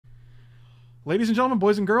Ladies and gentlemen,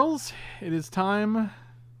 boys and girls, it is time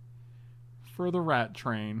for the rat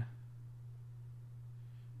train.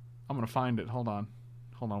 I'm going to find it. Hold on.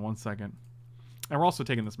 Hold on 1 second. And we're also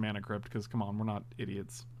taking this mana crypt because, come on, we're not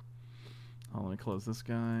idiots. Oh, let me close this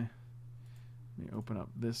guy. Let me open up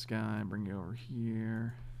this guy, bring you over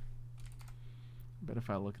here. Bet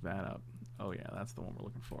if I look that up. Oh, yeah, that's the one we're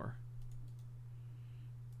looking for.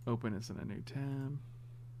 Open is in a new tab.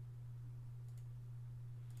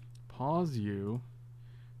 Pause you.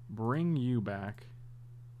 Bring you back.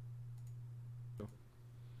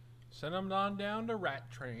 Send them on down to Rat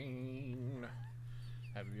Train.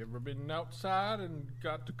 Have you ever been outside and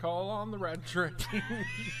got to call on the Rat Train?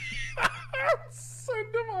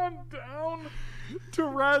 Send him on down to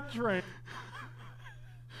Rat Train.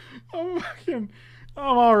 I'm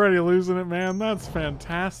already losing it, man. That's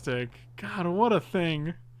fantastic. God, what a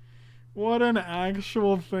thing. What an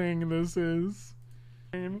actual thing this is.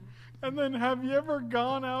 And then, have you ever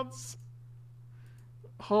gone out?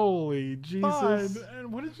 Holy Jesus.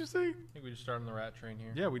 And what did you say? I think we just started on the Rat Train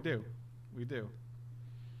here. Yeah, we do. We do.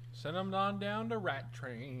 Send them on down to Rat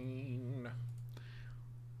Train.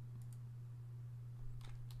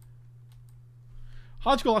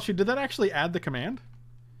 Hodgegolashi, did that actually add the command?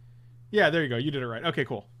 Yeah, there you go. You did it right. Okay,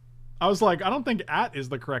 cool. I was like, I don't think at is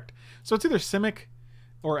the correct. So it's either Simic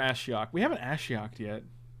or Ashiok. We haven't Ashioked yet.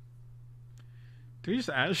 Did we just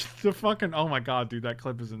Ash the fucking... Oh my god, dude, that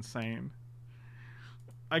clip is insane.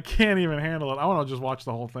 I can't even handle it. I want to just watch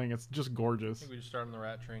the whole thing. It's just gorgeous. I think we just started on the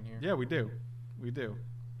Rat Train here. Yeah, we do. We do.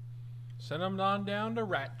 Send them on down to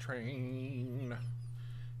Rat Train.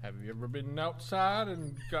 Have you ever been outside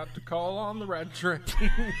and got to call on the Rat Train?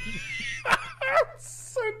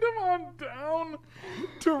 Send him on down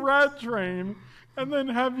to Rat Train. And then,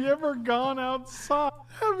 have you ever gone outside?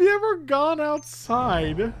 Have you ever gone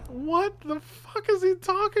outside? What the fuck is he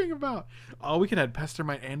talking about? Oh, we could add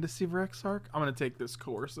Pestermite and Deceiver Exarch. I'm going to take this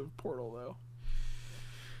Coercive Portal, though.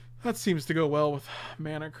 That seems to go well with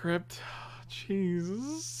Mana Crypt.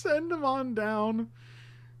 Jeez, send him on down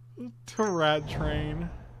to Rat Train.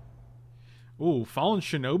 Ooh, Fallen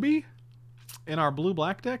Shinobi in our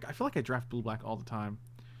blue-black deck? I feel like I draft blue-black all the time.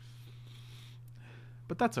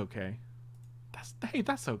 But that's okay. Hey,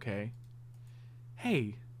 that's okay.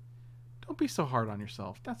 Hey, don't be so hard on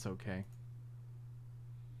yourself. That's okay.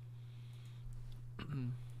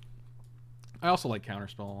 I also like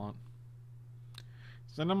Counterspell a lot.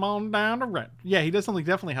 Send him on down to Red. Yeah, he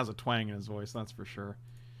definitely has a twang in his voice, that's for sure.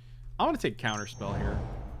 I'm going to take Counterspell here.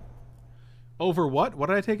 Over what? What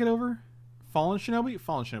did I take it over? Fallen Shinobi?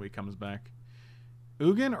 Fallen Shinobi comes back.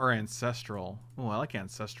 Ugin or Ancestral? Oh, I like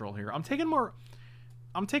Ancestral here. I'm taking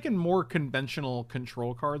more conventional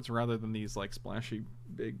control cards rather than these like splashy,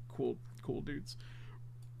 big, cool dudes.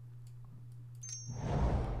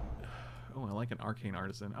 Oh, I like an Arcane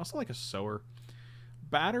Artisan. I also like a Sower.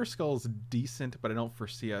 Batterskull's decent, but I don't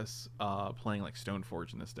foresee us playing like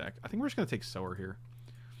Stoneforge in this deck. I think we're just going to take Sower here.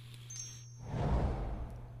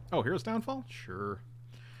 Oh, Hero's Downfall? Sure.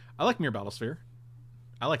 I like Mirror Battlesphere.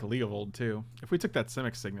 I like Leovold too. If we took that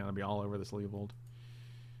Simic Signet, I'd be all over this Leovold.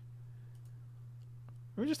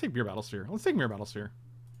 Let me just take Mirror Battlesphere. Let's take Mirror Battlesphere.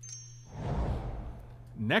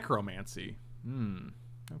 Necromancy.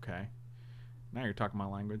 Okay. Now you're talking my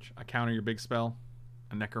language. I counter your big spell.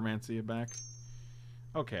 A Necromancy it back.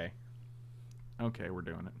 Okay. Okay, we're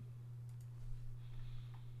doing it.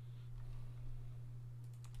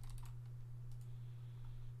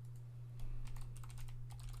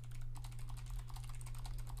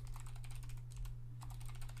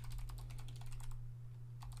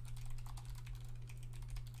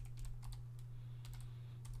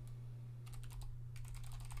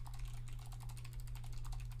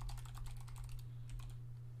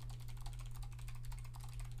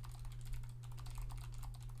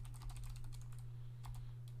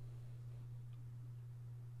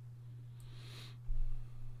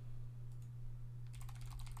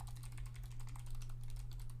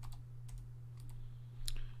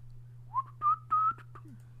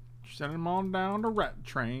 Send him on down to Rat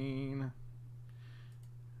Train.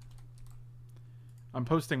 I'm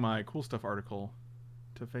posting my cool stuff article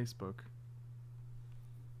to Facebook.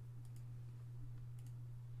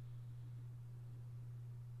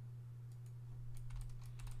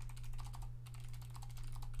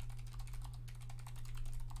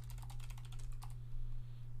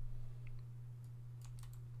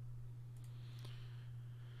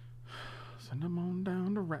 Send him on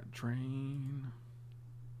down to Rat Train.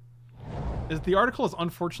 The article is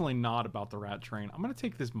unfortunately not about the Rat Train. I'm going to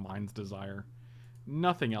take this Mind's Desire.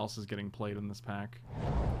 Nothing else is getting played in this pack.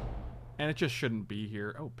 And it just shouldn't be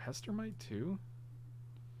here. Oh, Pestermite too?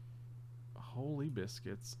 Holy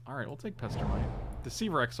biscuits. Alright, we'll take Pestermite.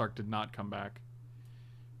 Deceiver Exarch did not come back.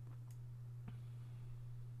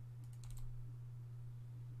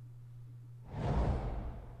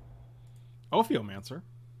 Ophiomancer.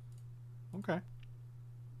 Okay.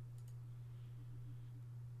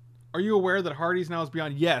 Are you aware that Hardy's now is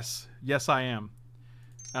beyond? Yes. Yes, I am.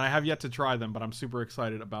 And I have yet to try them, but I'm super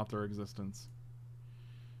excited about their existence.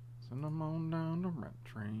 Send them on down the rat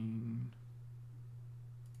train.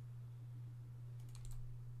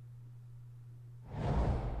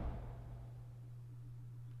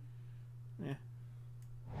 Eh.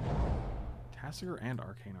 Tassiger and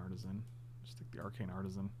Arcane Artisan. Just take the Arcane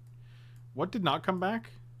Artisan. What did not come back?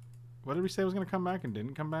 What did we say was going to come back and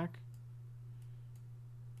didn't come back?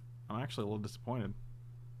 I'm actually a little disappointed.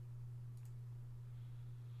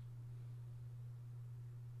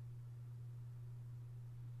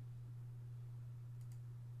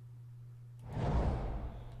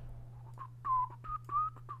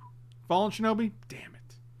 Fallen Shinobi? Damn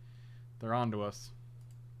it. They're on to us.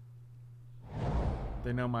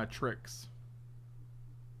 They know my tricks.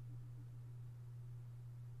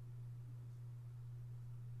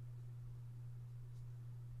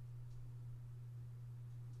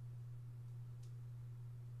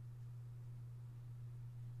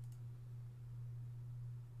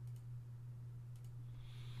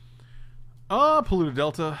 Polluted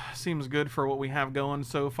Delta seems good for what we have going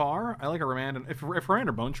so far. I like a Remand, and if Rand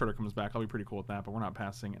or Bone Shredder comes back, I'll be pretty cool with that, but we're not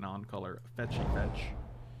passing an on-color fetchy fetch.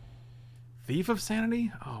 Thief of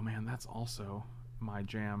Sanity? Oh man, that's also my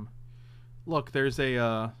jam. Look, there's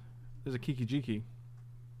a Kiki Jiki.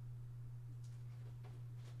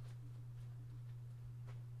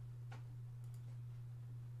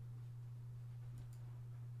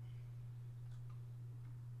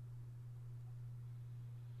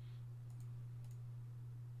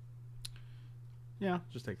 Yeah,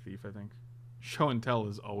 just take Thief, I think. Show and Tell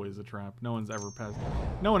is always a trap. No one has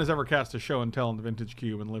ever cast a Show and Tell in the Vintage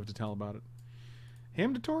Cube and lived to tell about it.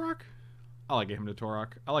 Hymn to Torok? I like a Hymn to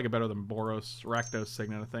Torok. I like it better than Boros, Rakdos,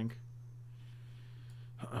 Signet, I think.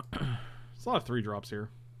 It's a lot of 3-drops here.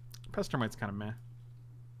 Pestermite's kind of meh.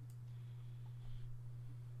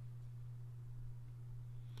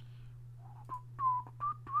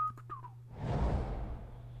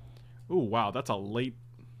 Ooh, wow, that's a late...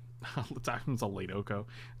 It's a late Oko.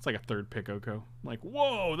 It's like a 3rd pick Oko. Like,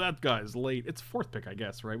 whoa, that guy's late. It's 4th pick, I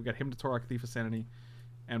guess, right? We got him to Torok, Thief of Sanity,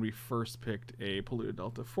 and we first picked a Polluted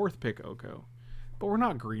Delta. 4th pick Oko. But we're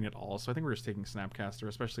not green at all, so I think we're just taking Snapcaster,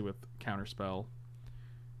 especially with Counterspell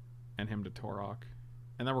and him to Torok.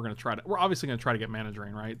 And then we're obviously going to try to get Mana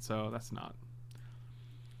Drain, right? So that's not.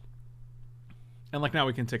 And like now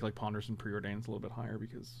we can take like Ponders and Preordains a little bit higher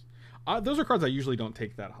because those are cards I usually don't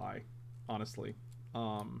take that high, honestly.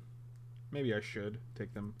 Maybe I should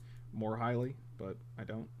take them more highly, but I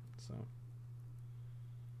don't, so.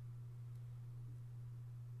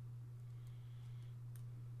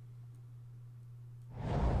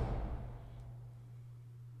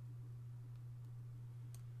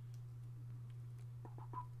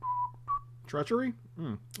 Treachery?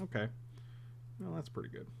 Okay. Well, that's pretty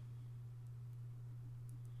good.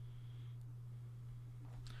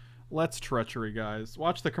 Let's Treachery, guys.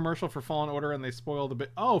 Watch the commercial for Fallen Order and they spoiled a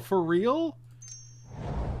bit. Oh, for real?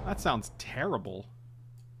 That sounds terrible.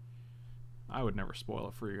 I would never spoil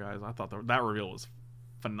it for you guys. I thought that reveal was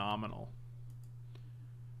phenomenal.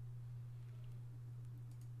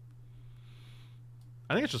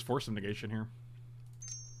 I think it's just Force of Negation here.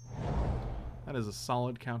 That is a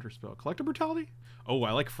solid counterspell. Collective Brutality? Oh,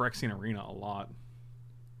 I like Phyrexian Arena a lot.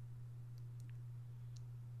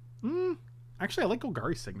 Actually, I like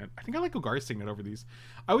Golgari Signet. I think I like Golgari Signet over these.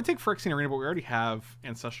 I would take Phyrexian Arena, but we already have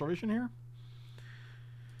Ancestral Vision here.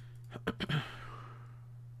 I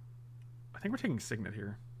think we're taking Signet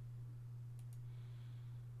here.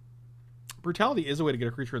 Brutality is a way to get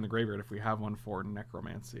a creature in the graveyard if we have one for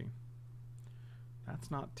Necromancy.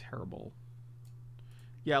 That's not terrible.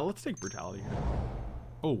 Yeah, let's take Brutality here.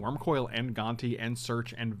 Oh, Wormcoil and Gonti and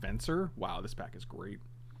Search and Venser. Wow, this pack is great.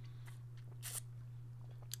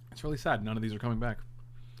 It's really sad none of these are coming back.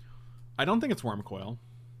 I don't think it's Wormcoil.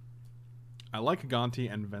 I like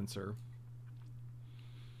Gonti and Venser.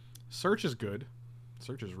 Search is good.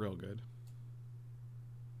 Search is real good.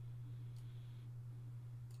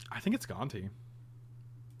 I think it's Gonti.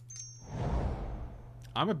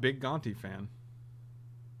 I'm a big Gonti fan.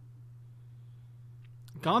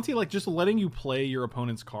 Gonti, like, just letting you play your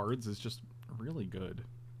opponent's cards is just really good.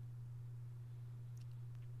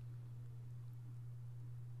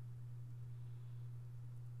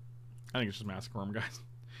 I think it's just Massacre Worm, guys.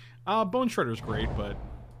 Bone Shredder's great, but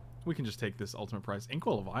We can just take this ultimate prize.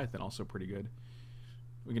 Inkwell Leviathan, also pretty good.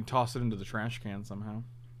 We can toss it into the trash can somehow.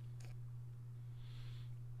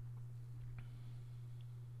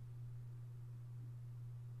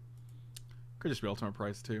 Could just be ultimate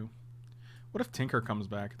prize too. What if Tinker comes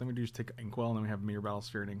back? Then we do just take Inkwell, and then we have Meteor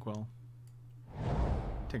Battlesphere and Inkwell.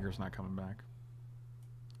 Tinker's not coming back.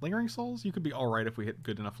 Lingering Souls? You could be alright if we hit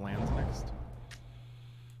good enough lands next.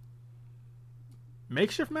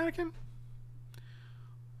 Makeshift Mannequin?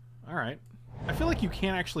 Alright. I feel like you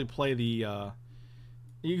can't actually play the...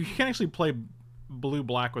 you can't actually play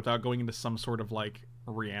blue-black without going into some sort of, like,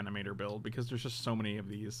 reanimator build, because there's just so many of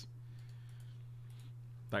these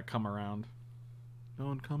that come around.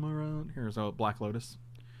 Don't come around. Here's a Black Lotus.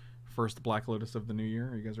 First Black Lotus of the new year.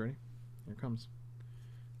 Are you guys ready? Here it comes.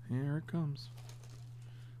 Here it comes.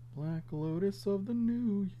 Black Lotus of the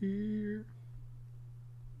new year.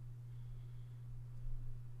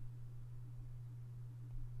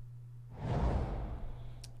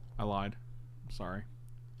 I lied. I'm sorry.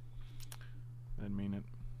 I didn't mean it.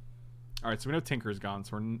 Alright, so we know Tinker's gone,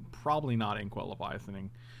 so we're probably not Inkwell Leviathaning.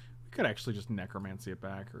 We could actually just Necromancy it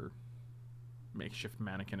back, or Makeshift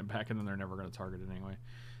Mannequin it back, and then they're never going to target it anyway.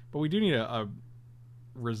 But we do need a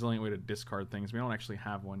resilient way to discard things. We don't actually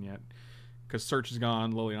have one yet, because Search is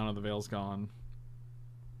gone, Liliana the Veil's gone.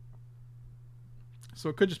 So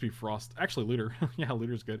it could just be Frost. Actually, Looter. Yeah,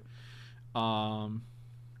 Looter's good.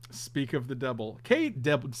 Speak of the devil.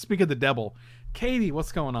 Speak of the devil. Katie,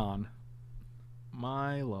 what's going on?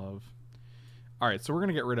 My love. Alright, so we're going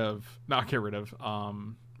to get rid of... Not get rid of.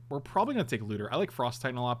 We're probably going to take Looter. I like Frost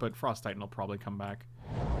Titan a lot, but Frost Titan will probably come back.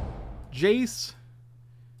 Jace,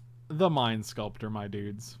 the Mind Sculptor, my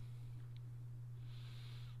dudes.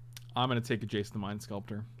 I'm going to take a Jace the Mind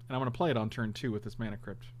Sculptor. And I'm going to play it on turn 2 with this Mana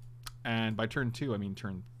Crypt. And by turn 2, I mean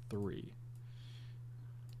turn 3.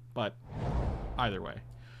 But either way.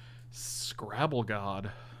 Scrabble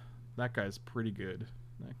God. That guy's pretty good.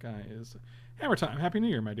 That guy is... Hammer time. Happy New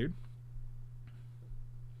Year, my dude.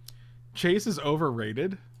 Chase is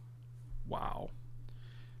overrated. Wow.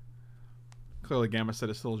 Clearly Gamma Set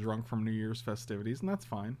is still drunk from New Year's festivities, and that's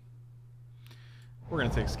fine. We're going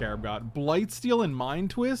to take Scarab God. Blightsteel and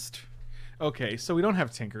Mind Twist? Okay, so we don't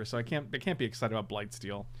have Tinker, so I can't be excited about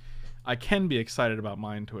Blightsteel. I can be excited about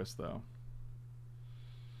Mind Twist, though.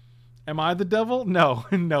 Am I the devil? No.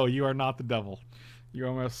 No, you are not the devil. You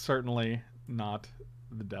are most certainly not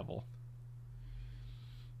the devil.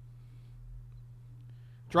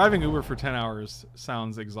 Driving Uber for 10 hours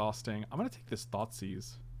sounds exhausting. I'm going to take this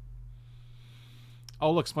Thoughtseize.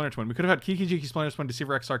 Oh, look, Splinter Twin. We could have had Kiki Jiki, Splinter Twin,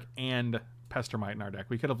 Deceiver Exarch, and Pestermite in our deck.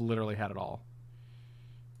 We could have literally had it all.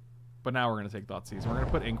 But now we're going to take Thoughtseize. We're going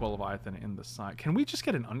to put Inkwell Leviathan in the side. Can we just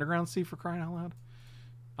get an Underground Sea for crying out loud?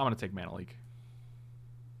 I'm going to take Mana Leak.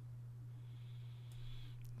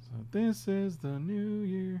 So this is the new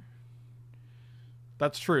year.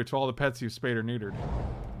 That's true. To all the pets you've spayed or neutered.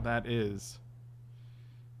 That is...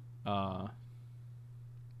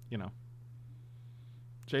 you know,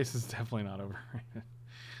 Jace is definitely not overrated.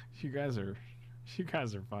 You guys are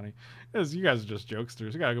funny. You guys are just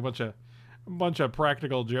jokesters. We got a bunch of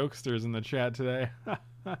practical jokesters in the chat today.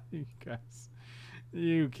 You guys,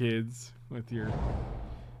 you kids with your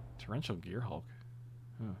Torrential Gear Hulk.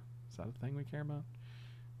 Huh. Is that a thing we care about?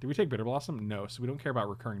 Did we take Bitter Blossom? No, so we don't care about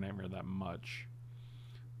Recurring Nightmare that much.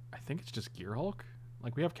 I think it's just Gear Hulk.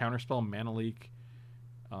 Like, we have Counterspell, Mana Leak,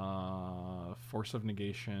 Force of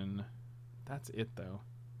Negation. That's it, though.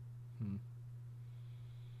 I mean,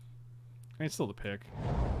 it's still the pick.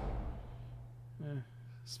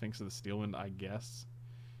 Sphinx of the Steelwind, I guess.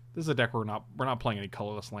 This is a deck where we're not playing any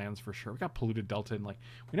colorless lands for sure. We got Polluted Delta, and like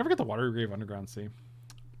we never get the Watery Grave Underground Sea.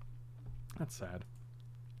 That's sad.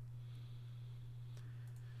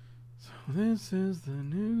 So this is the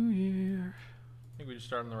new year. I think we just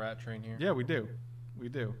start on the rat train here. Yeah, we do. We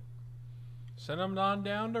do. Send them on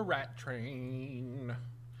down to Rat Train.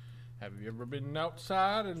 Have you ever been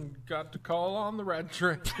outside and got to call on the Rat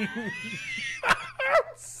Train?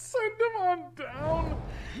 Send him on down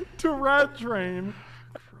to Rat Train.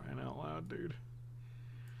 Crying out loud, dude.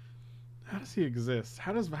 How does he exist?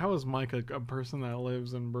 How is Mike a person that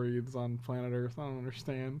lives and breathes on planet Earth? I don't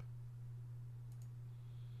understand.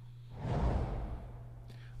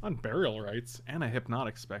 On Burial Rites and a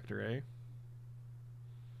Hypnotic Spectre, eh?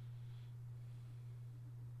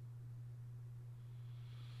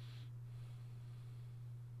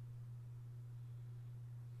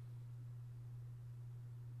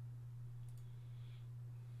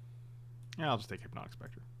 Yeah, I'll just take Hypnotic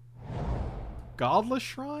Spectre. Godless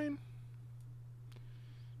Shrine?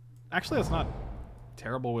 Actually, that's not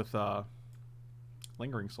terrible with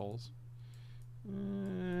Lingering Souls.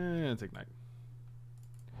 Let's ignite.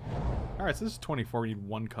 Alright, so this is 24. We need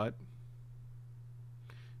 1 cut.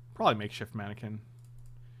 Probably makeshift mannequin.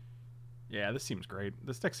 Yeah, this seems great.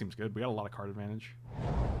 This deck seems good. We got a lot of card advantage.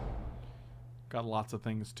 Got lots of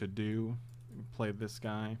things to do. Play this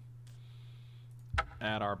guy.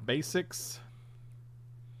 Add our basics.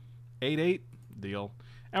 8/8. Deal.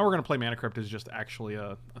 And we're going to play Mana Crypt as just actually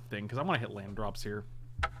a thing, because I want to hit land drops here.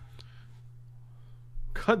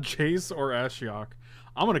 Cut Jace or Ashiok.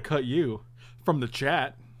 I'm going to cut you from the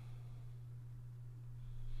chat.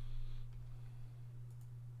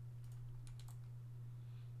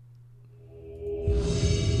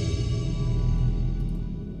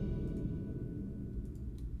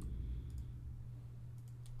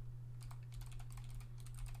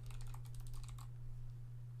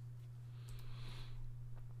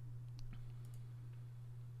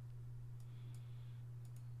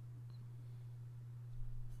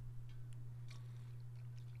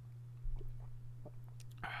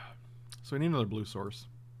 So we need another blue source.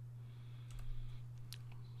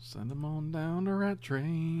 Send them on down to Rat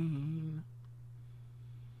Train.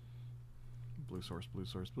 Blue source, blue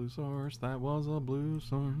source, blue source. That was a blue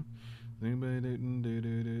source.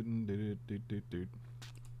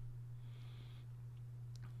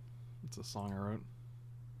 It's a song I wrote.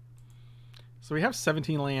 So we have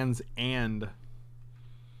 17 lands and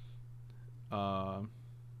you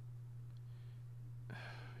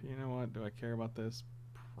know what? Do I care about this?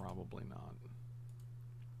 Probably not.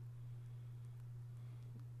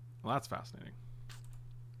 Well, that's fascinating.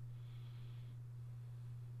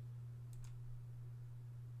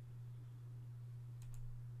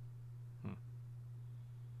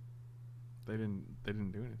 They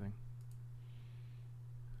didn't do anything.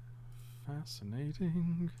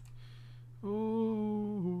 Fascinating. Oh,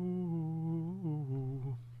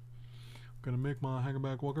 gonna make my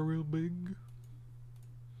Hangerback Walker real big.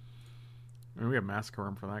 I mean, we have Massacre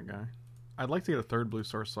Worm for that guy. I'd like to get a 3rd blue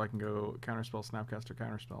source so I can go Counterspell, Snapcaster,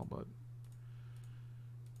 Counterspell, but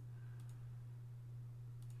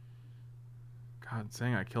God,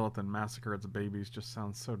 saying I kill it then massacre its babies just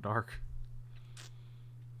sounds so dark.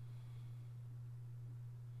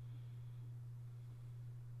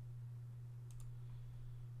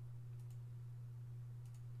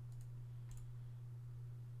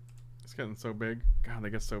 It's getting so big. God, they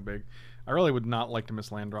get so big. I really would not like to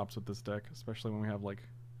miss land drops with this deck, especially when we have like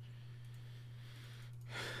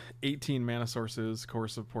 18 mana sources,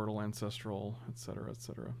 Coercive Portal, Ancestral, etc.,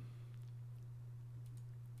 etc.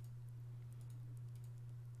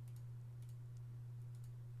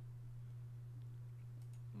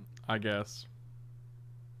 I guess.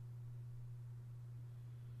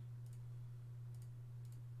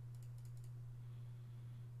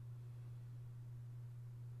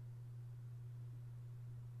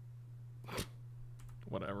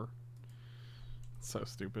 Whatever. It's so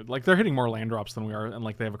stupid. Like, they're hitting more land drops than we are, and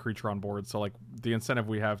like they have a creature on board, so like the incentive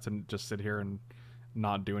we have to just sit here and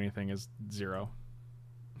not do anything is 0.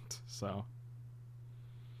 So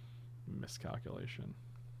miscalculation.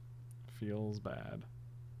 Feels bad.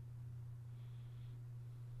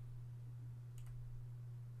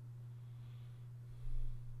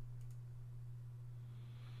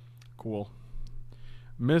 Cool.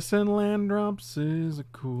 Missing land drops is a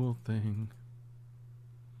cool thing.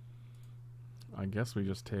 I guess we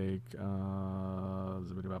just take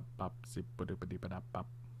let's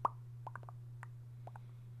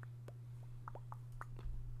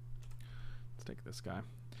take this guy.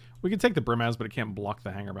 We could take the Brimaz, but it can't block the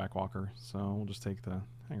Hangerback Walker, so we'll just take the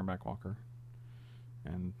Hangerback Walker,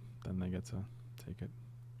 and then they get to take it.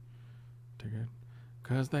 Take it.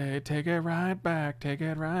 Cause they take it right back, take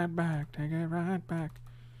it right back, take it right back.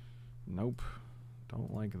 Nope.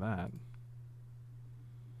 Don't like that.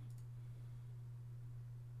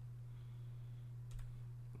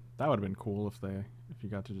 That would have been cool if you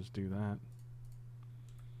got to just do that.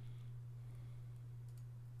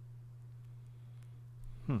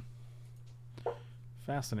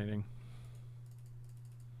 Fascinating.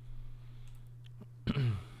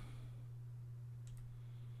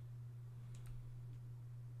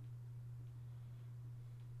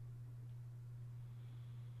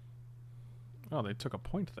 Oh, they took a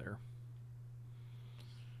point there.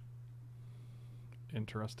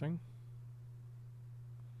 Interesting.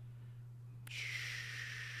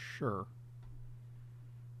 Sure.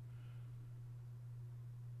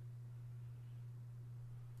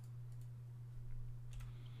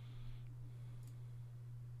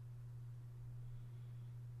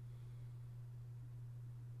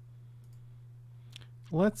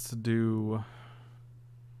 Let's do...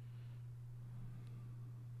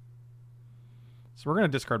 So we're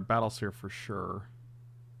going to discard Battlesphere for sure.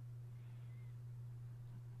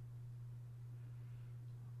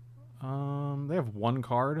 They have one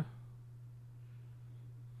card.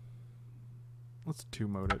 Let's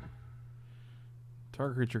 2-mode it.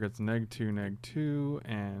 Target creature gets -2/-2,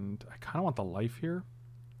 and I kind of want the life here.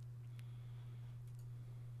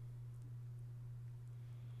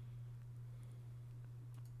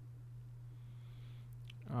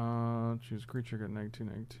 Choose creature, get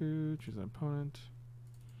 -2/-2. Choose an opponent.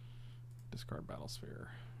 Discard Battlesphere.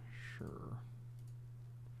 Sure.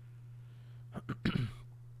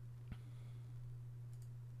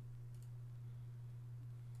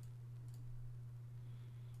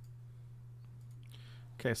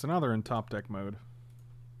 Okay, so now they're in top deck mode.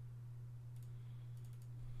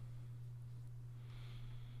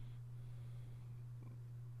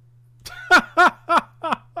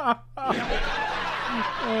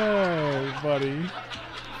 Hey, buddy.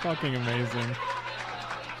 Fucking amazing.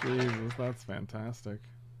 Jesus, that's fantastic.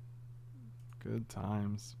 Good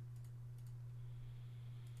times.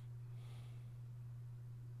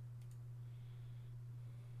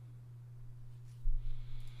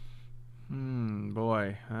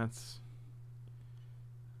 Boy, that's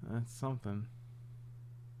something.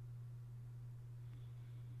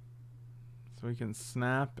 So we can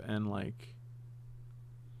snap and like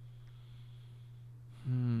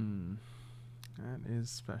that is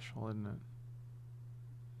special, isn't it?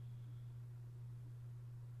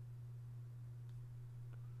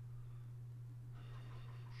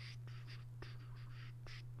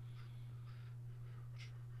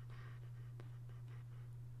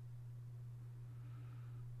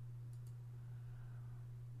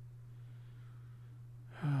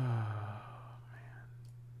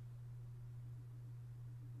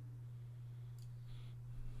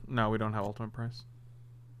 No, we don't have ultimate price.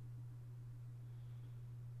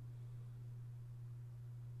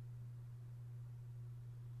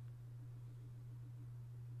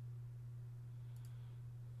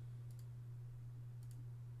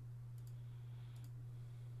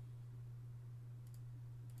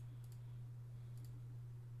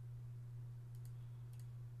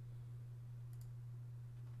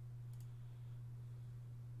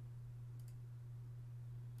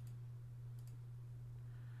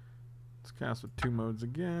 Let's cast with 2 modes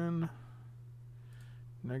again.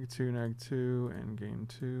 -2/-2, and gain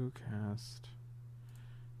 2. Cast.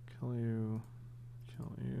 Kill you.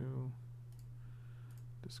 Kill you.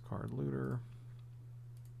 Discard looter.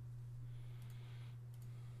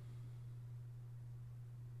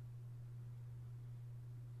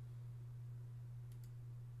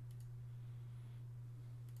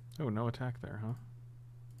 Oh, no attack there, huh?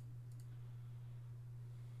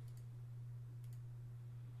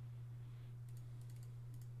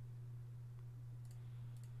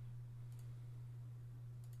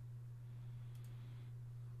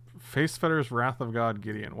 Face Fetter's Wrath of God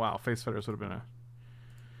Gideon. Wow, Face Fetters would have been a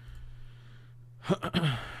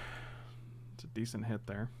it's a decent hit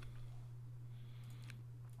there.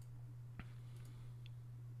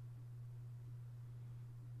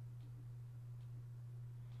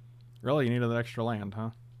 Really, you needed that extra land,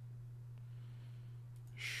 huh?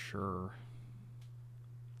 Sure.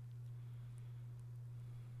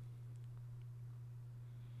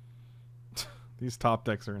 These top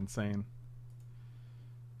decks are insane.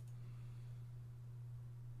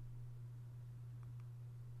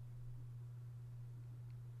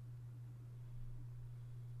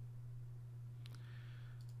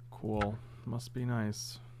 Cool. Must be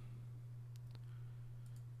nice.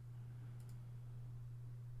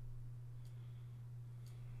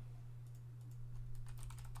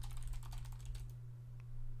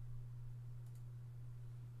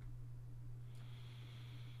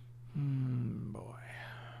 Boy.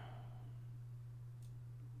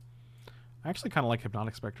 I actually kind of like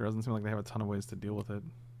Hypnotic Spectre. It doesn't seem like they have a ton of ways to deal with it.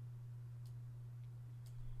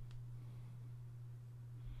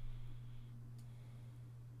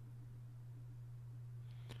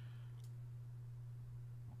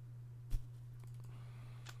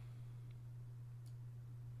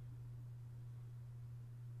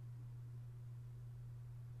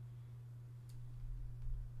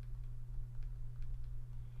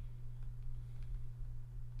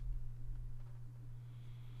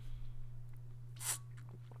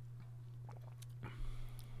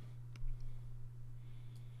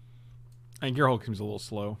 And Gearhulk seems a little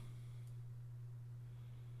slow.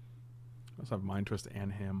 Let's have Mind Twist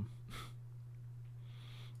and him.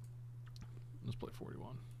 Let's play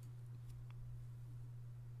 41.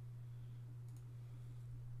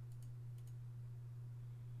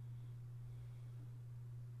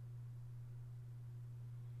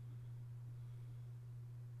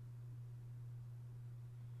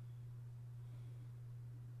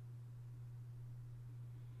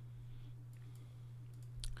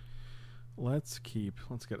 Let's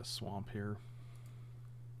get a swamp here.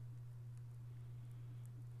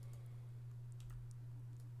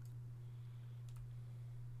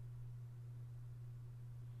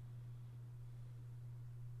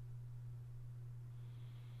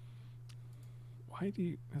 Why do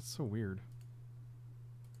you... That's so weird.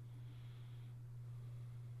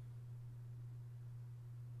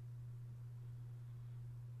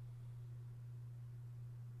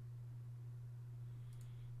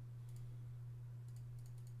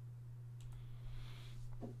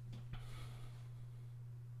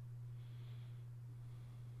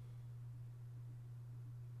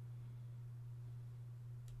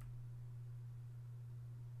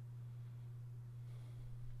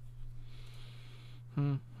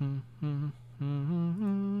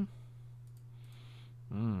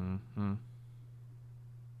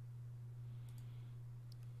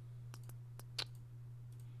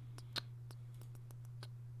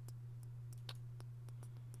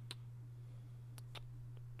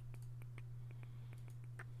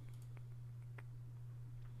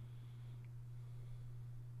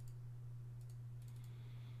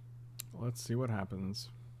 Let's see what happens.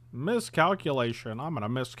 Miscalculation. I'm gonna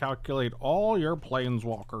miscalculate all your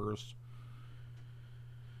planeswalkers.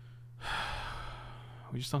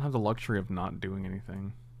 We just don't have the luxury of not doing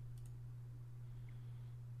anything.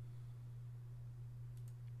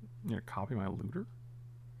 You gonna copy my looter?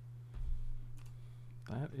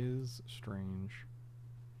 That is strange.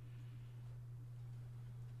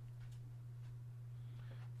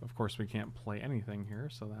 Of course, we can't play anything here,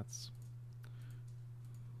 so that's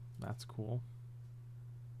cool.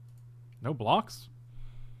 No blocks?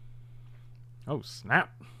 Oh,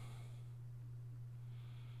 snap.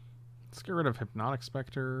 Let's get rid of Hypnotic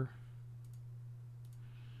Spectre.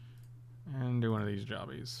 And do one of these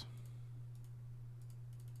jobbies.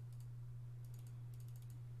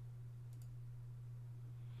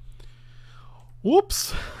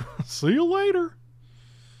 Whoops! See you later!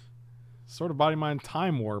 Sort of Body Mind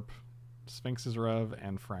Time Warp. Sphinx's Rev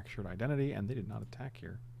and Fractured Identity, and they did not attack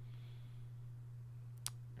here.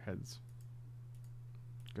 Heads.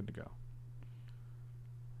 Good to go.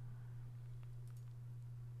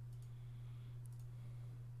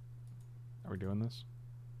 Are we doing this?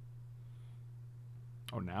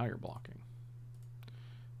 Oh, now you're blocking.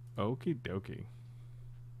 Okie dokie.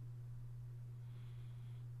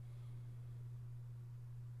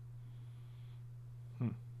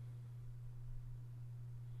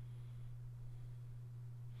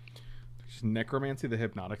 Necromancy the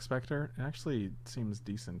Hypnotic Spectre. It actually seems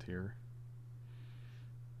decent here.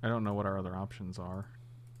 I don't know what our other options are.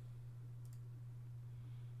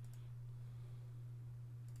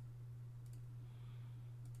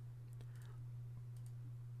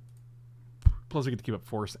 Plus we get to keep up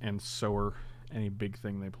Force and Sower any big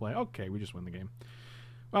thing they play. Okay, we just win the game.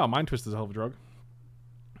 Wow, Mind Twist is a hell of a drug.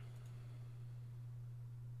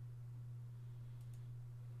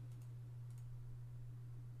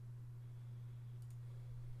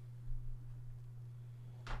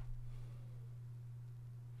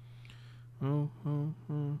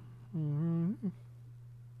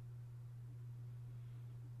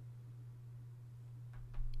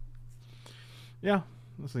 Yeah,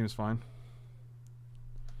 this seems fine.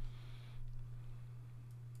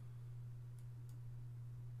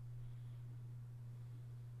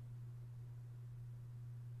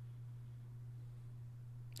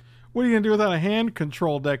 What are you gonna do without a hand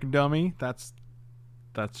control deck, dummy? That's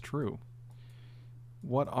true.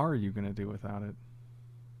 What are you gonna do without it?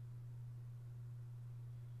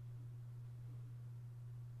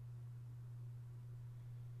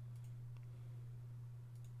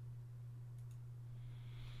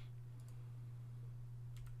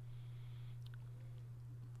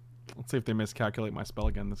 Let's see if they miscalculate my spell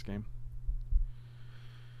again this game.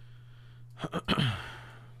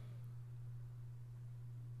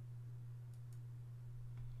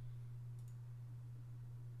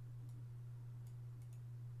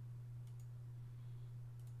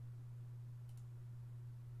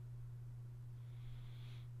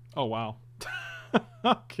 Oh, wow.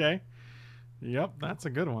 Okay. Yep, that's a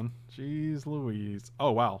good one. Jeez Louise.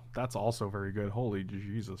 Oh, wow. That's also very good. Holy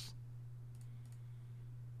Jesus.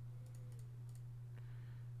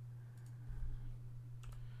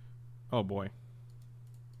 Oh, boy.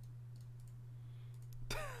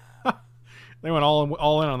 They went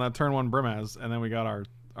all in on that turn 1 Brimaz, and then we got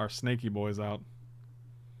our snaky boys out.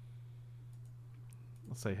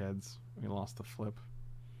 Let's say heads. We lost the flip.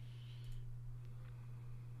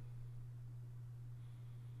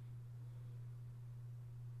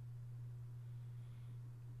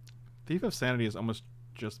 Thief of Sanity is almost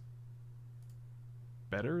just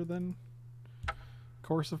better than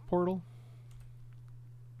coercive portal?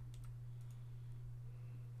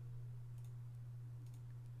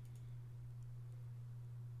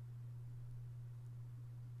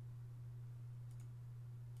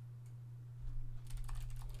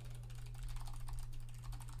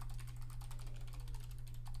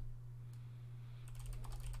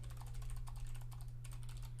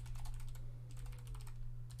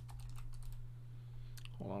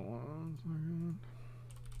 Hold on 1 second.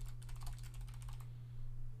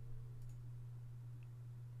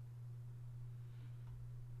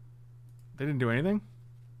 They didn't do anything?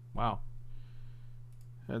 Wow.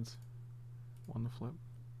 Heads. 1 to flip.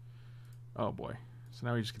 Oh boy. So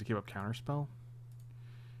now we just get to keep up Counterspell?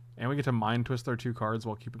 And we get to Mind Twist our 2 cards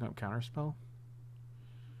while keeping up Counterspell?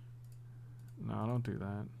 No, don't do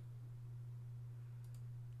that.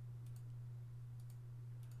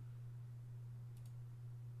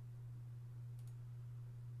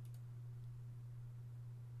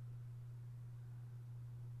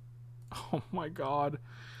 Oh my god.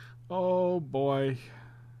 Oh boy.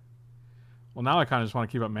 Well, now I kind of just want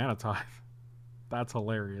to keep up Mana Tithe. That's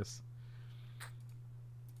hilarious.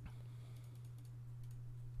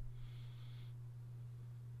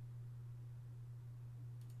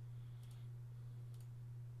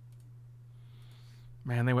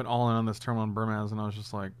 Man, they went all in on this turn on Burmaz, and I was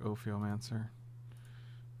just like, Ophiomancer.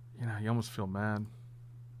 You know, you almost feel bad.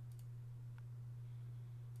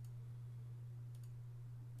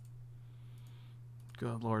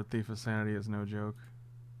 Good Lord, Thief of Sanity is no joke.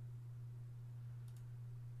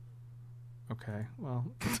 Okay,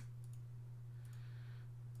 well.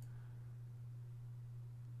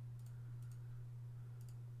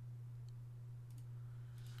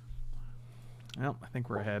 Well, I think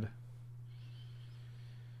we're ahead.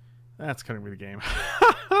 That's gonna be the game.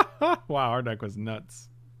 Wow, our deck was nuts.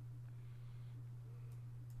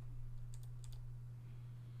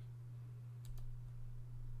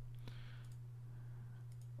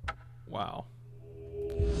 Wow.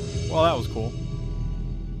 Well, that was cool.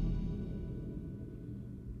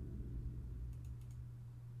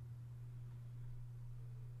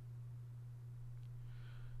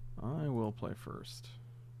 I will play first.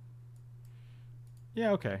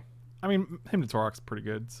 Yeah, okay. I mean, Hymn to Torok's pretty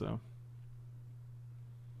good, so.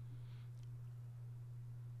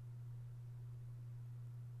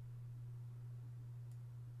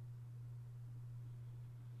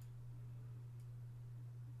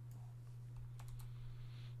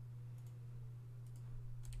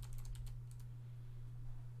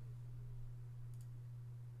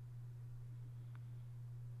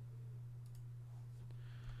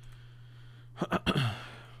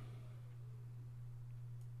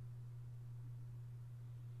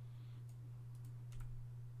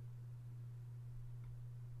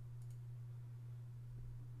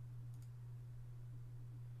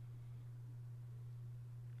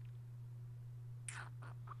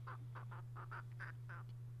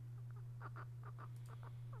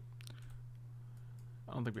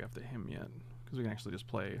 I don't think we have to hymn yet, because we can actually just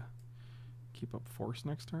play keep up force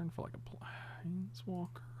next turn for like a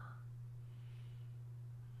Planeswalker.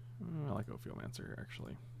 I like Ophiomancer here,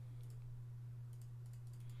 actually.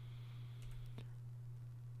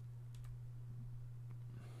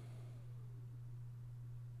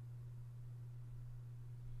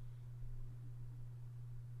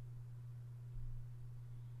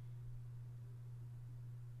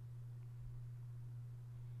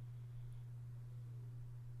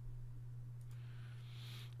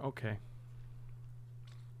 Okay.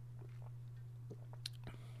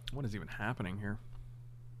 What is even happening here?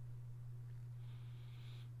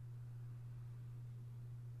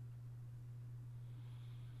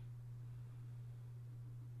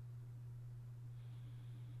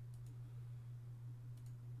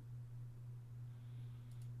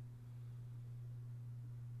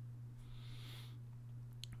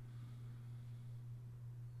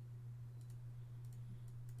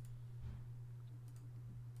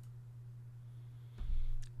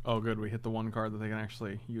 Oh, good. We hit the one card that they can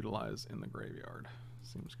actually utilize in the graveyard.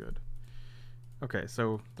 Seems good. Okay,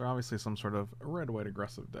 so they're obviously some sort of red-white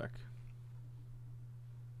aggressive deck.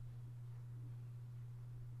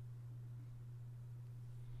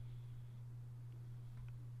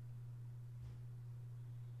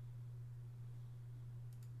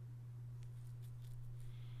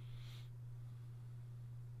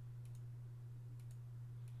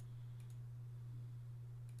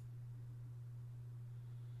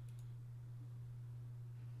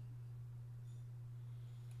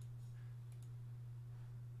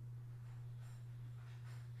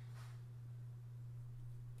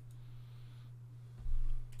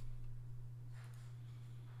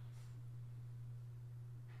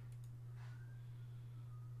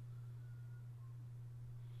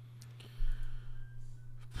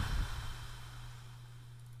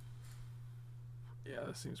 Yeah,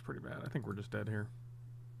 this seems pretty bad. I think we're just dead here.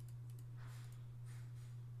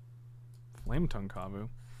 Flame Tongue Kavu.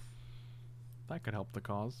 That could help the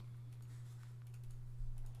cause.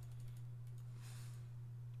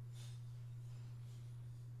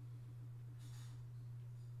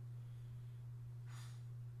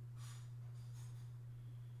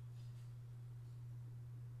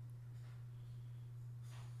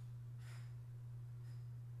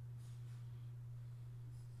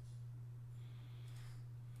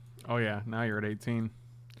 Oh yeah, now you're at 18.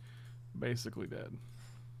 Basically dead.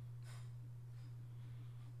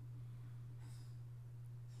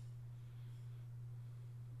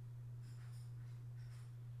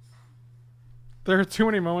 There are too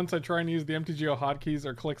many moments I try and use the MTGO hotkeys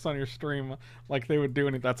or clicks on your stream like they would do,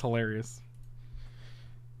 and that's hilarious.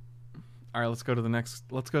 All right, let's go to the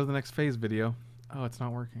next phase video. Oh, it's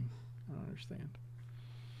not working. I don't understand.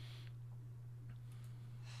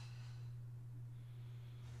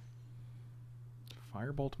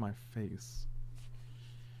 Firebolt my face.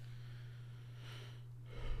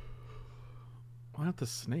 Why not the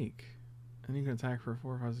snake? And you can attack for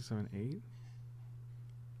 4, 5, 6, 7, 8.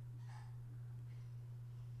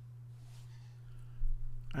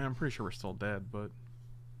 I'm pretty sure we're still dead, but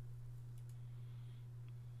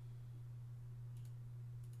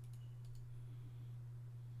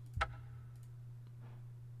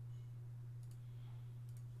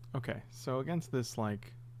okay. So against this,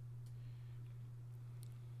 like,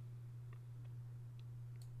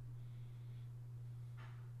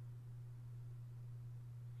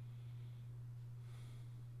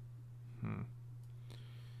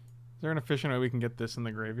 is there an efficient way we can get this in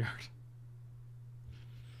the graveyard?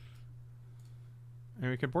 And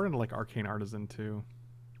we could board into like Arcane Artisan too.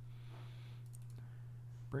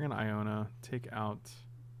 Bring in Iona, take out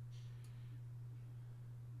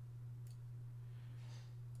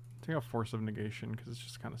Force of Negation because it's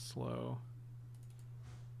just kind of slow.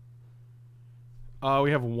 We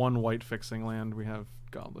have one white fixing land. We have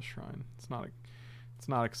Godless Shrine. It's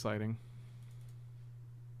not exciting.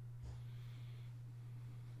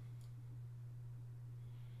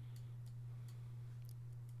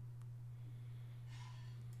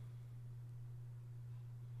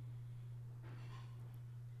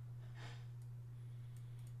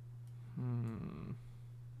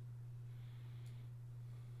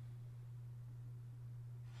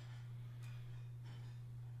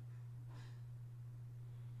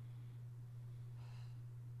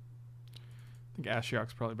 I think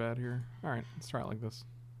Ashiok's probably bad here. Alright, let's try it like this.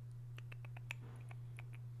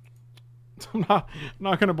 I'm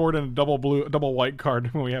not going to board in a double white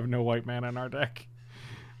card when we have no white mana in our deck.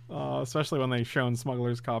 Especially when they shown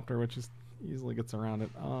Smuggler's Copter, which is easily gets around it.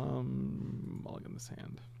 Mulligan this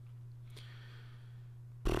hand.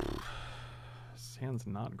 This hand's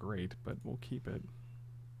not great, but we'll keep it.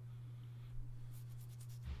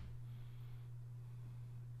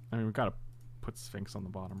 I mean, we've got to put Sphinx on the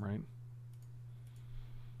bottom, right?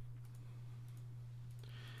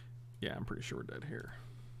 Yeah, I'm pretty sure we're dead here.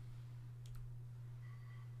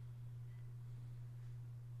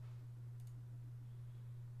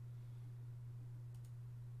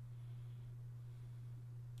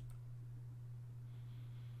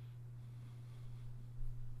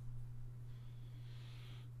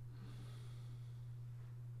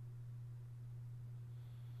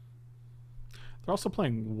 They're also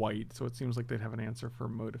playing white, so it seems like they'd have an answer for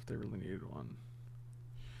mode if they really needed one.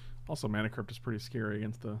 Also, Mana Crypt is pretty scary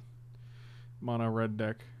against the mono red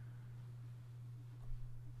deck.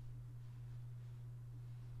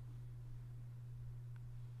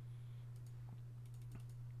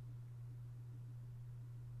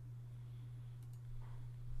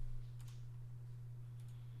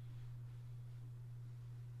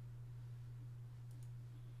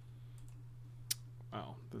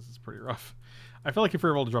 Wow, this is pretty rough. I feel like if we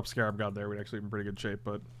were able to drop Scarab God there, we'd actually be in pretty good shape,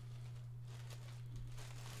 but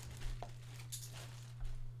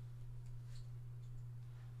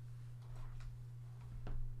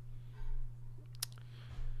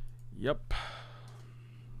yep.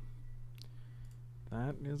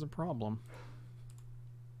 That is a problem.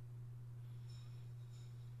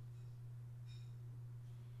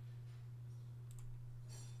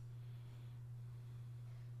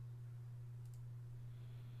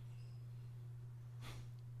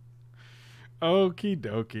 Okie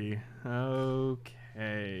dokie.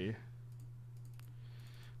 Okay.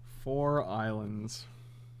 4 islands.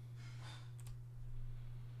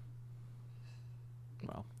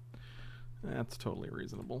 Well, that's totally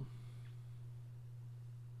reasonable.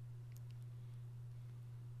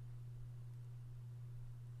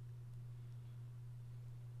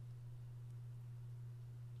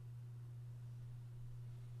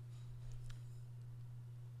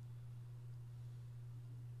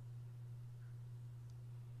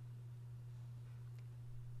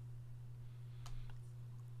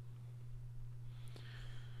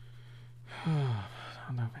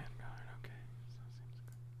 No Vanguard. Okay. So it seems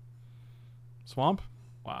good. Swamp?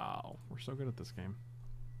 Wow. We're so good at this game.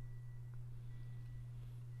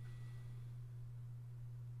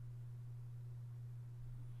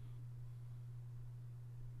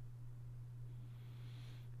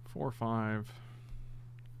 Four, 5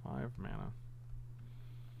 mana.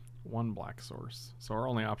 1 black source. So our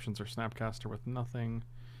only options are Snapcaster with nothing,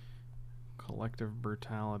 Collective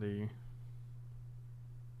Brutality.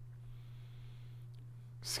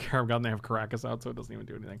 Scarab God, and they have Caracas out, so it doesn't even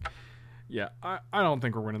do anything. Yeah, I don't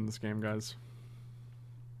think we're winning this game, guys.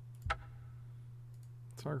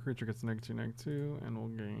 Target creature gets -2/-2, and we'll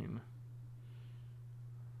gain.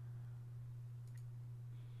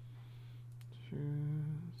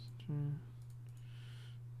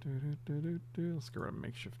 Let's get rid of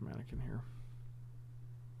Makeshift Mannequin here.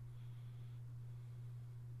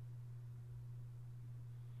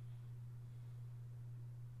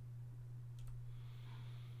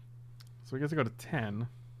 So we get to go to 10.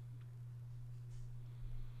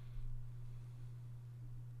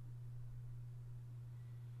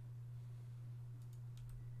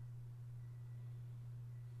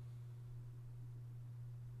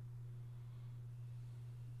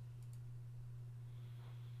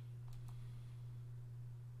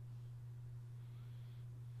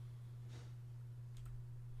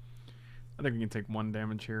 I think we can take 1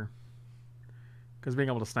 damage here. Because being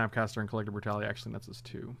able to Snapcaster and Collective Brutality actually nets us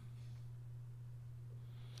 2.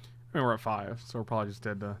 I mean, we're at 5, so we're probably just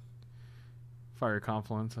dead to Fiery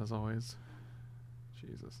Confluence, as always.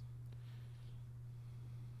 Jesus.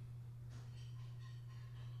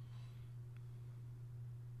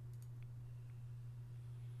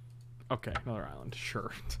 Okay, another island.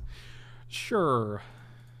 Sure. Sure.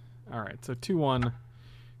 Alright, so 2-1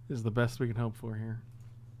 is the best we can hope for here.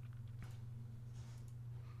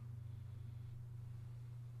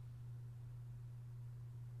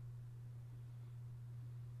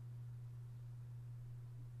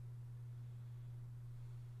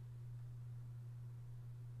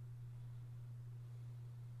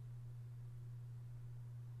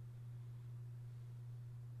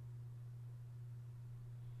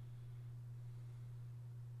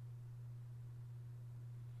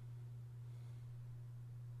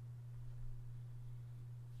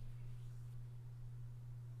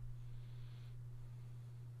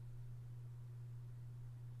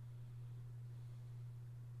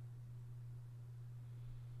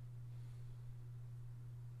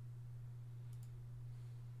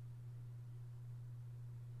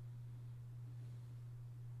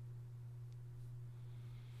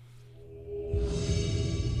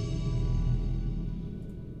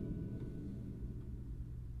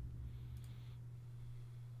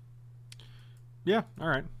 Yeah,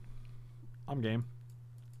 alright. I'm game.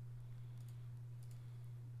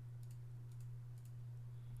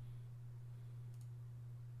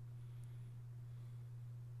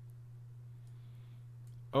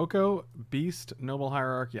 Oko, Beast, Noble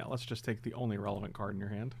Hierarch. Yeah, let's just take the only relevant card in your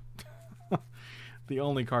hand. The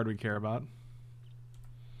only card we care about.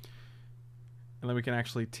 And then we can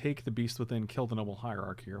actually take the Beast Within, kill the Noble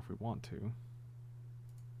Hierarch here if we want to.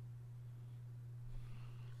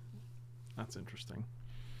 That's interesting.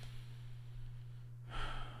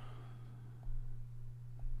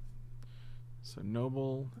 So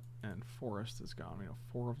Noble and Forest is gone. We have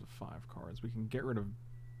 4 of the 5 cards. We can get rid of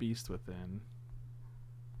Beast Within.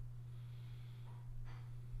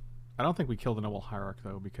 I don't think we kill the Noble Hierarch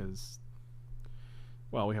though because,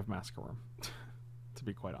 well, we have Masquerorm, to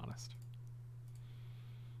be quite honest.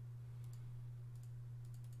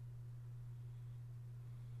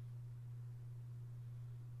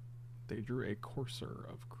 They drew a Courser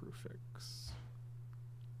of Crufix.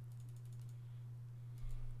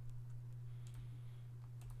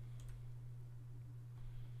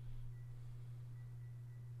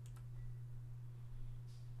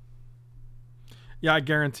 Yeah, I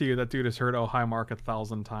guarantee you that dude has heard Oh Hi Mark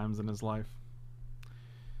 1,000 times in his life.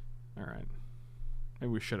 Alright.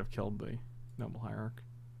 Maybe we should have killed the Noble Hierarch.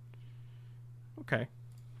 Okay.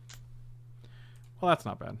 Well, that's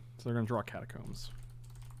not bad. So they're going to draw Catacombs.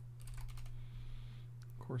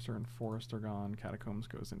 Courser and Forest are gone. Catacombs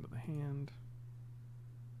goes into the hand.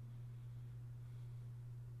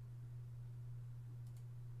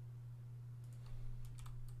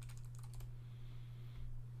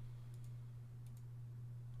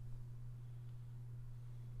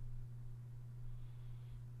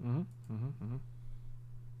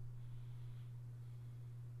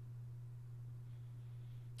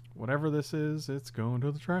 Whatever this is, it's going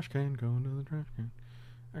to the trash can. Going to the trash can.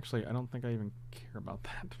 Actually, I don't think I even care about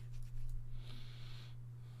that.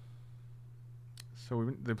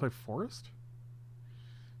 So they play Forest?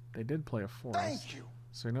 They did play a forest. Thank you.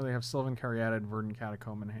 So we know they have Sylvan Caryatid, Verdant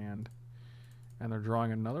Catacomb in hand. And they're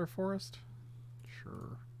drawing another forest?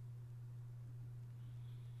 Sure.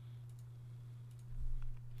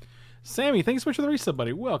 Sammy, thanks so much for the resub,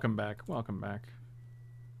 buddy. Welcome back. Welcome back.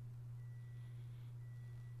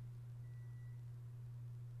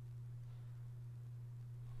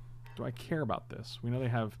 Do I care about this? We know they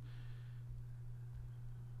have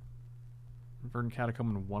Verdant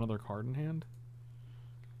Catacomb and one other card in hand.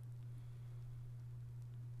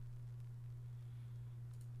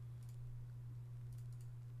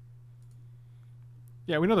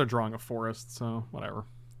 Yeah, we know they're drawing a forest, so whatever.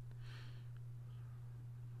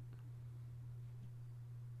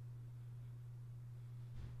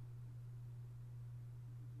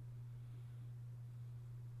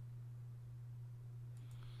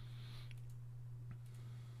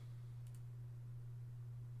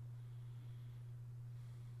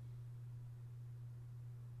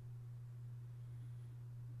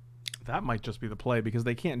 That might just be the play because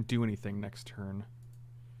they can't do anything next turn.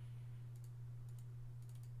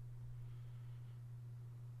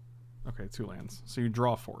 Okay, 2 lands. So you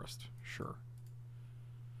draw forest. Sure.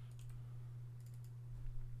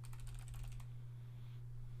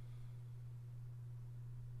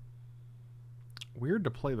 Weird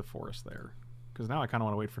to play the forest there. Because now I kind of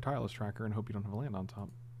want to wait for Tireless Tracker and hope you don't have a land on top.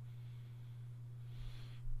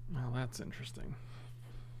 Well, that's interesting.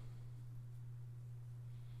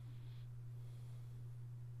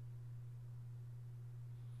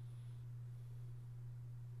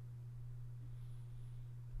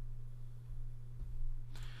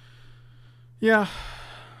 Yeah,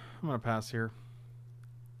 I'm going to pass here.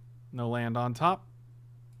 No land on top.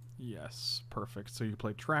 Yes, perfect. So you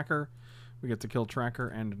play Tracker. We get to kill Tracker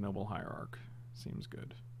and Noble Hierarch. Seems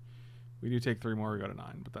good. We do take 3 more, we go to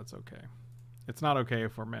 9, but that's okay. It's not okay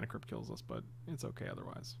if our Mana Crypt kills us, but it's okay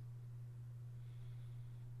otherwise.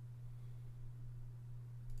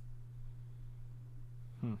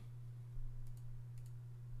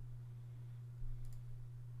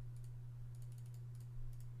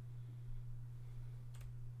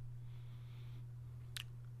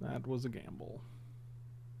 That was a gamble.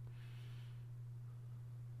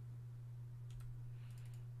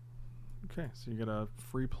 Okay, so you get a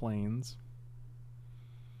free plains.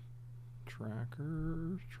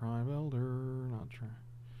 Tracker, Tribe Elder, not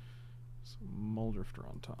so Muldrifter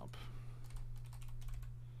on top.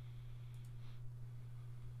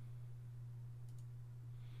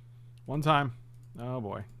 One time. Oh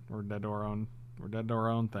boy, we're dead to our own. We're dead to our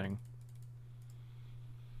own thing.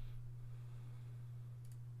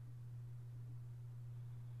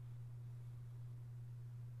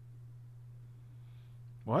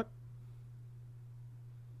 What?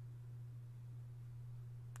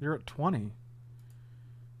 You're at 20.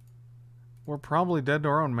 We're probably dead to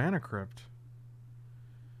our own Mana Crypt.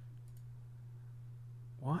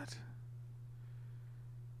 What?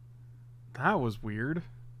 That was weird.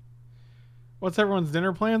 What's everyone's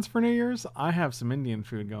dinner plans for New Year's? I have some Indian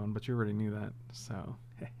food going, but you already knew that, so.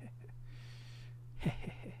 I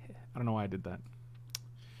don't know why I did that.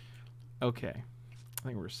 Okay. I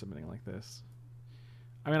think we're submitting like this.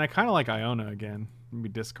 I mean, I kind of like Iona again. Maybe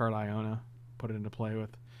discard Iona, put it into play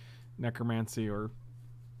with Necromancy or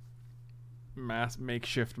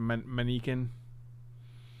Makeshift Manikin.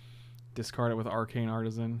 Discard it with Arcane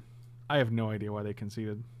Artisan. I have no idea why they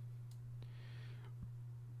conceded.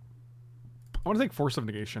 I want to take Force of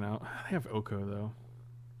Negation out. They have Oko, though.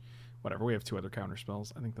 Whatever, we have 2 other counter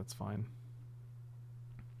spells. I think that's fine.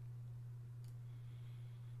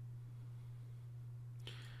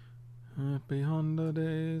 Beyond the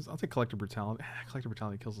days. I'll take Collective Brutality. Collective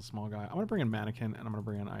Brutality kills a small guy. I'm going to bring in Mannequin, and I'm going to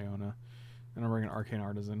bring in Iona. And I'm bring in Arcane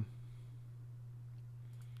Artisan.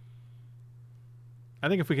 I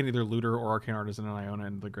think if we can either Looter or Arcane Artisan and Iona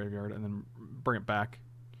into the graveyard and then bring it back,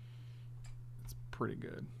 it's pretty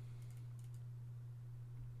good.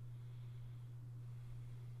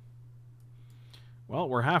 Well,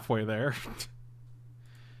 we're halfway there.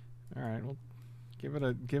 All right, well, give it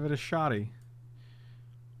a shotty.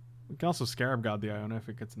 We can also Scarab God the Iona if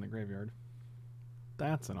it gets in the graveyard.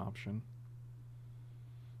 That's an option.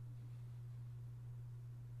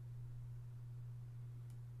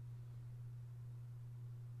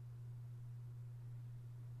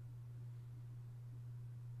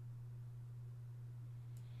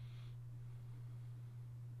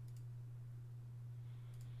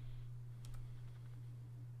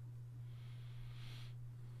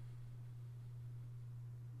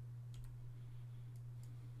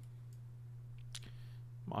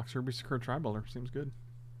 Mox Ruby Secure Tribe Builder seems good.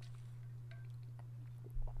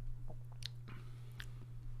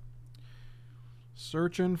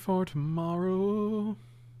 Searching for tomorrow.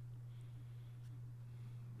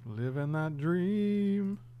 Living that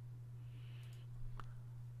dream.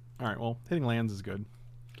 Alright, well, hitting lands is good.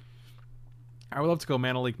 I would love to go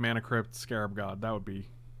Mana Leak, Mana Crypt, Scarab God. That would be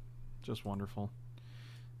just wonderful.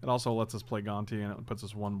 It also lets us play Gonti, and it puts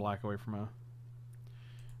us 1 black away from a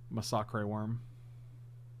Massacre Worm.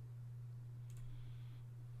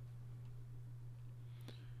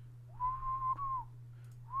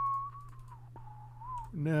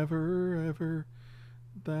 Never ever.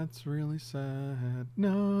 That's really sad.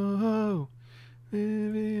 No.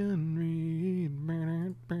 Vivian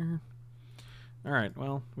Reed. Alright,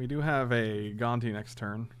 well, we do have a Gonti next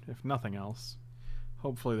turn, if nothing else.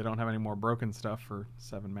 Hopefully they don't have any more broken stuff for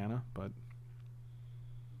 7 mana, but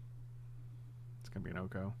it's going to be an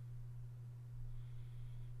Oko.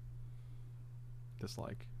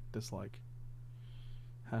 Dislike. Dislike.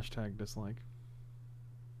 Hashtag dislike.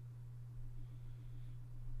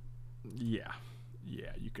 Yeah. Yeah,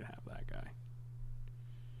 you can have that guy.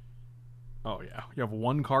 Oh, yeah. You have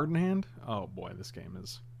 1 card in hand? Oh, boy, this game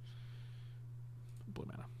is blue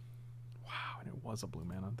mana. Wow, and it was a blue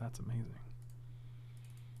mana. That's amazing.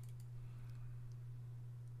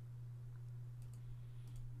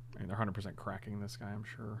 I mean, they're 100% cracking this guy, I'm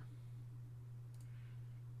sure.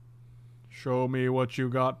 Show me what you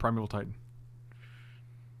got, Primeval Titan.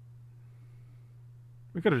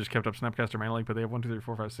 We could have just kept up Snapcaster Mana Leak, but they have 1, 2, 3,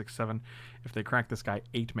 4, 5, 6, 7. If they crack this guy,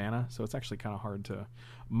 8 mana, so it's actually kind of hard to...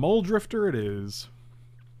 Mole Drifter it is.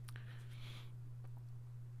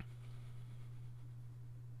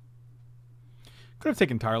 Could have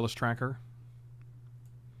taken Tireless Tracker.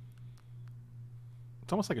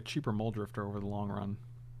 It's almost like a cheaper Mole Drifter over the long run.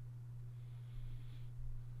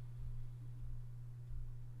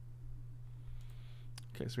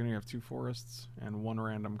 Okay, so we only have 2 forests and 1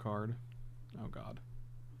 random card. Oh, God.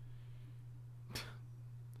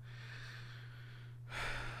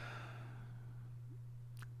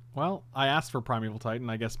 Well, I asked for Primeval Titan.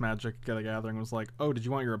 I guess Magic the Gathering was like, oh, did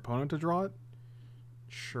you want your opponent to draw it?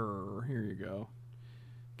 Sure, here you go.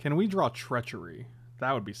 Can we draw Treachery?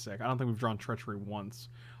 That would be sick. I don't think we've drawn Treachery once.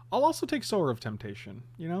 I'll also take Sower of Temptation,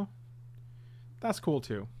 you know? That's cool,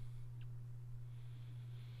 too.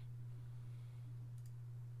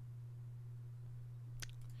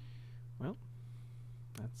 Well,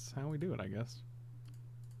 that's how we do it, I guess.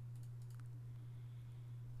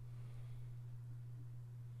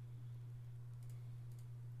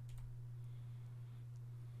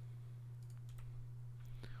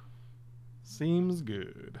 Seems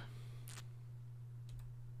good.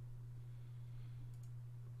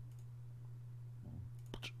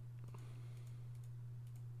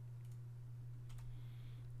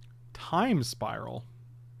 Time Spiral.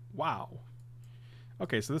 Wow.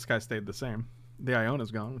 Okay, so this guy stayed the same. The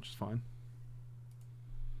Iona's gone, which is fine.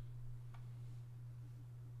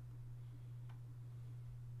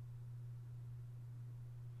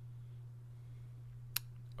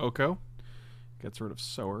 Oko gets rid of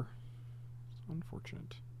Sower.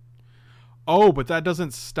 Unfortunate. Oh, but that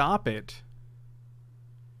doesn't stop it.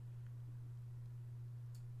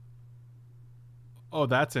 Oh,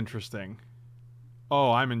 that's interesting.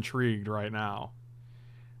 Oh, I'm intrigued right now.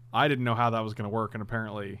 I didn't know how that was going to work, and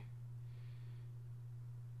apparently...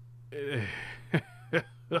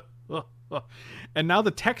 And now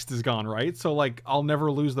the text is gone, right? So, like, I'll never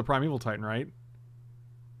lose the Primeval Titan, right?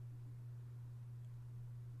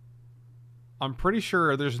 I'm pretty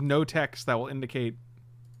sure there's no text that will indicate...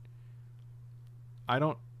 I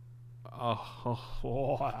don't... I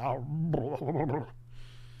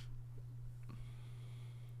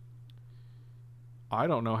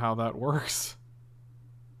don't know how that works.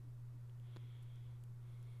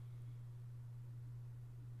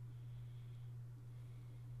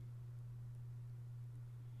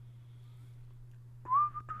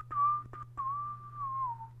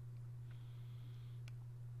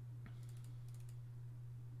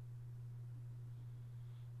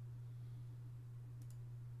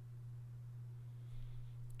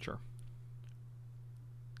 Sure.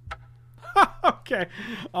 Okay.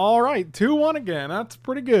 All right. 2-1 again. That's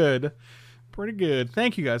pretty good. Pretty good.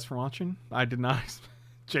 Thank you guys for watching. I did not...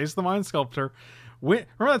 Jace the Mind Sculptor. Remember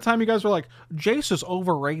that time you guys were like, Jace is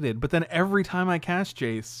overrated, but then every time I cast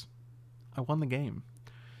Jace, I won the game.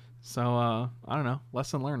 So, I don't know.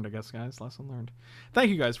 Lesson learned, I guess, guys. Lesson learned.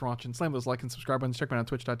 Thank you guys for watching. Slam those like and subscribe buttons. Check me out on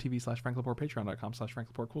twitch.tv/FrankLepore,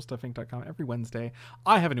 patreon.com/FrankLepore, coolstuffinc.com. Every Wednesday,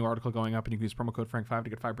 I have a new article going up, and you can use promo code Frank5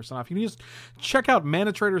 to get 5% off. You can just check out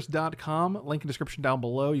manatraders.com. Link in description down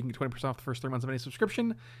below. You can get 20% off the first 3 months of any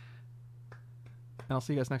subscription. And I'll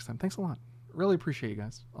see you guys next time. Thanks a lot. Really appreciate you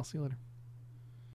guys. I'll see you later.